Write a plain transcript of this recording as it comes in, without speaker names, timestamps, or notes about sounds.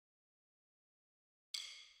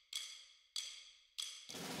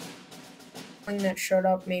lapwing that showed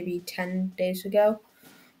up maybe 10 days ago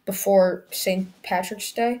before St.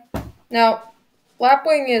 Patrick's Day. Now,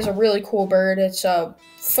 lapwing is a really cool bird. It's a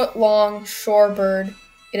foot-long shorebird.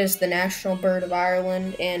 It is the national bird of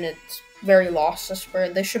Ireland, and it's very lost, this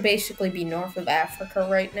bird. They should basically be north of Africa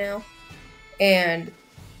right now, and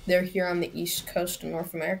they're here on the east coast of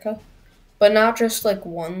North America. But not just like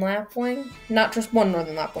one lapwing, not just one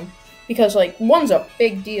northern lapwing, because like one's a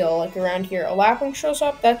big deal. Like around here, a lapwing shows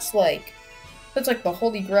up, that's like the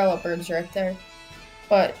holy grail of birds right there.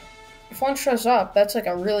 But if one shows up, that's like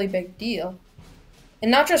a really big deal. And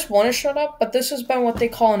not just one has showed up, but this has been what they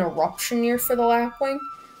call an eruption year for the lapwing.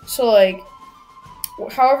 So like,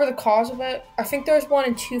 however the cause of it, I think there was one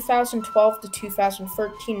in 2012 to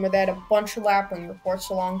 2013 where they had a bunch of lapwing reports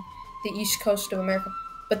along the east coast of America.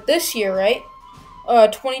 But this year, right,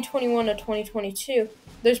 2021 to 2022,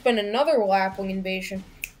 there's been another lapwing invasion.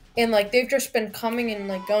 And, like, they've just been coming and,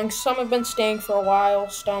 like, going. Some have been staying for a while,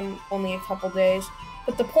 some only a couple days.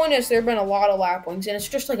 But the point is, there have been a lot of lapwings, and it's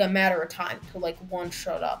just, like, a matter of time till, like, one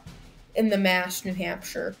showed up in the Mass, New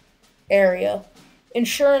Hampshire area. And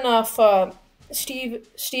sure enough, Steve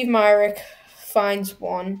Myrick finds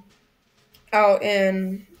one out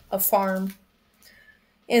in a farm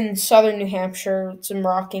in southern New Hampshire. It's in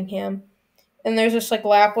Rockingham. And there's this, like,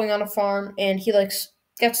 lapwing on a farm, and he, like,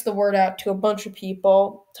 gets the word out to a bunch of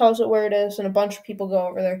people, tells it where it is, and a bunch of people go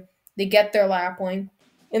over there. They get their lapwing.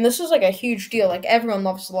 And this is, like, a huge deal. Like, everyone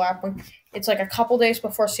loves the lapwing. It's, like, a couple days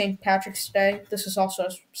before St. Patrick's Day. This is also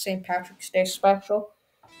a St. Patrick's Day special.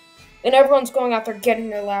 And everyone's going out there getting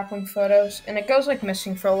their lapwing photos. And it goes, like,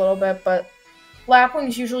 missing for a little bit, but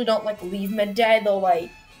lapwings usually don't, like, leave midday. They'll,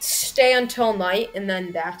 like, stay until night, and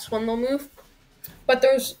then that's when they'll move. But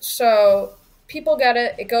people get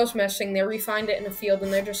it, it goes missing, they re-find it in a field,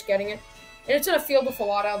 and they're just getting it. And it's in a field with a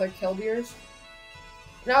lot of other killdeers.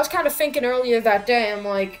 And I was kind of thinking earlier that day, I'm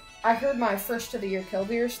like, I heard my first of the year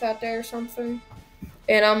killdeers that day or something.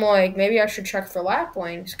 And I'm like, maybe I should check for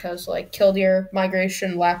lapwings, because, like, killdeer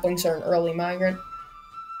migration, lapwings are an early migrant.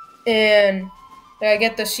 And I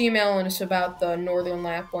get this email, and it's about the northern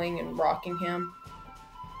lapwing in Rockingham.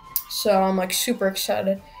 So I'm, like, super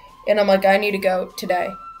excited. And I'm like, I need to go today.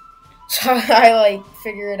 So I, like,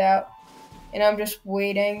 figure it out. And I'm just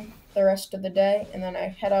waiting the rest of the day. And then I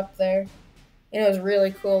head up there. And it was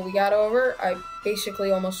really cool. We got over. I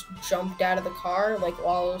basically almost jumped out of the car, like,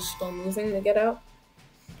 while it was still moving to get out.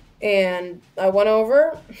 And I went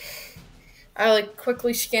over. I, like,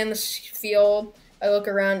 quickly scan this field. I look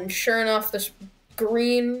around. And sure enough, this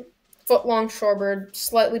green, foot-long shorebird,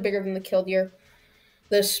 slightly bigger than the killdeer.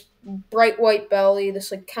 This bright white belly,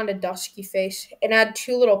 this, like, kind of dusky face, and had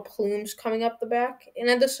two little plumes coming up the back, and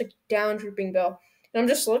had this, like, down drooping bill. And I'm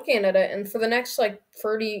just looking at it, and for the next, like,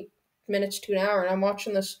 30 minutes to an hour, and I'm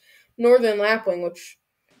watching this northern lapwing, which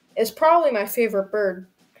is probably my favorite bird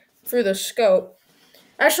through the scope.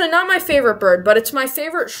 Actually, not my favorite bird, but it's my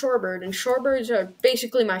favorite shorebird, and shorebirds are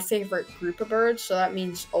basically my favorite group of birds, so that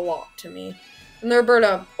means a lot to me. And they're a bird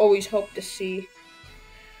I've always hoped to see.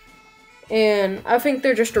 And I think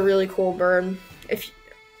they're just a really cool bird.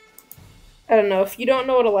 I don't know, if you don't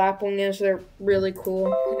know what a lapwing is, they're really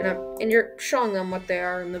cool. And you're showing them what they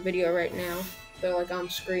are in the video right now. They're, like, on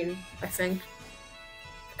screen, I think.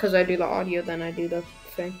 Because I do the audio, then I do the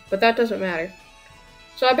thing. But that doesn't matter.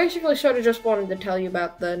 So I basically sort of just wanted to tell you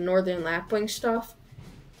about the northern lapwing stuff.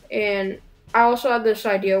 And I also had this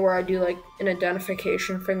idea where I do, like, an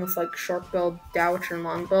identification thing with, like, short-billed, dowitcher, and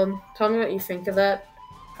long-billed. Tell me what you think of that.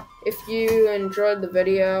 If you enjoyed the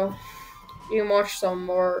video, you can watch some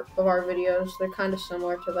more of our videos. They're kind of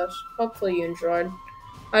similar to this. Hopefully you enjoyed.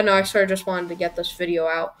 I know, I sort of just wanted to get this video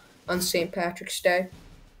out on St. Patrick's Day.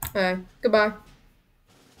 Goodbye.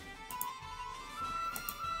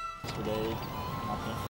 Today.